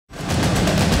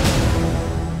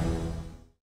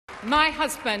my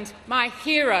husband, my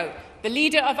hero, the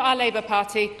leader of our Labour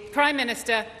Party, Prime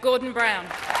Minister Gordon Brown.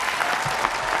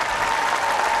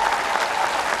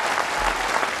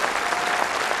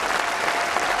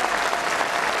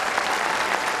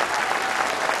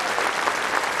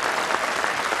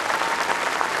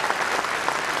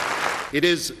 It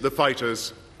is the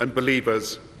fighters and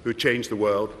believers who change the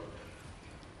world.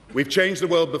 We've changed the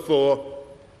world before,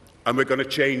 and we're going to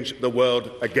change the world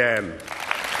again.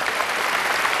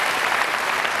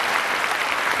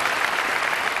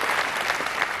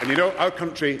 And you know, our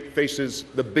country faces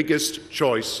the biggest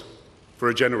choice for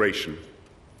a generation.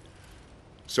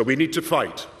 So we need to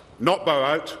fight, not bow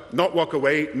out, not walk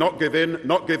away, not give in,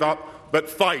 not give up, but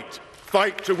fight.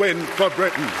 Fight to win for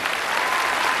Britain.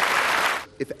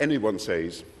 If anyone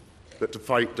says that to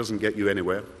fight doesn't get you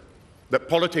anywhere, that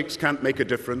politics can't make a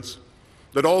difference,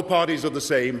 that all parties are the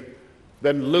same,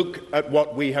 then look at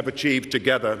what we have achieved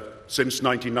together since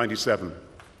 1997.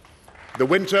 The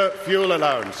winter fuel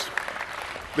allowance,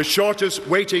 the shortest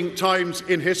waiting times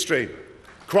in history,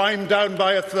 crime down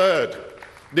by a third,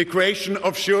 the creation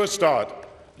of Sure Start,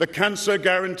 the cancer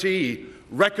guarantee,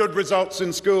 record results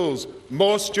in schools,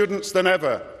 more students than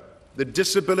ever, the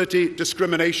Disability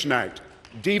Discrimination Act,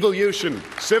 devolution,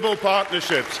 civil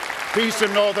partnerships, peace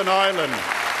in Northern Ireland,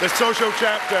 the social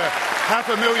chapter,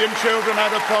 500,000 children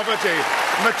out of poverty,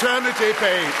 maternity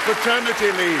pay,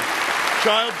 paternity leave,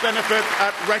 child benefit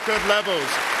at record levels,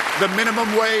 the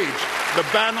minimum wage, the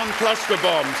ban on cluster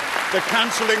bombs, the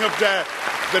cancelling of debt,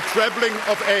 the trebling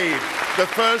of aid, the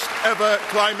first ever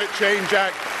Climate Change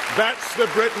Act. That's the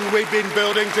Britain we've been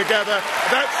building together.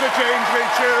 That's the change we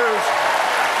choose.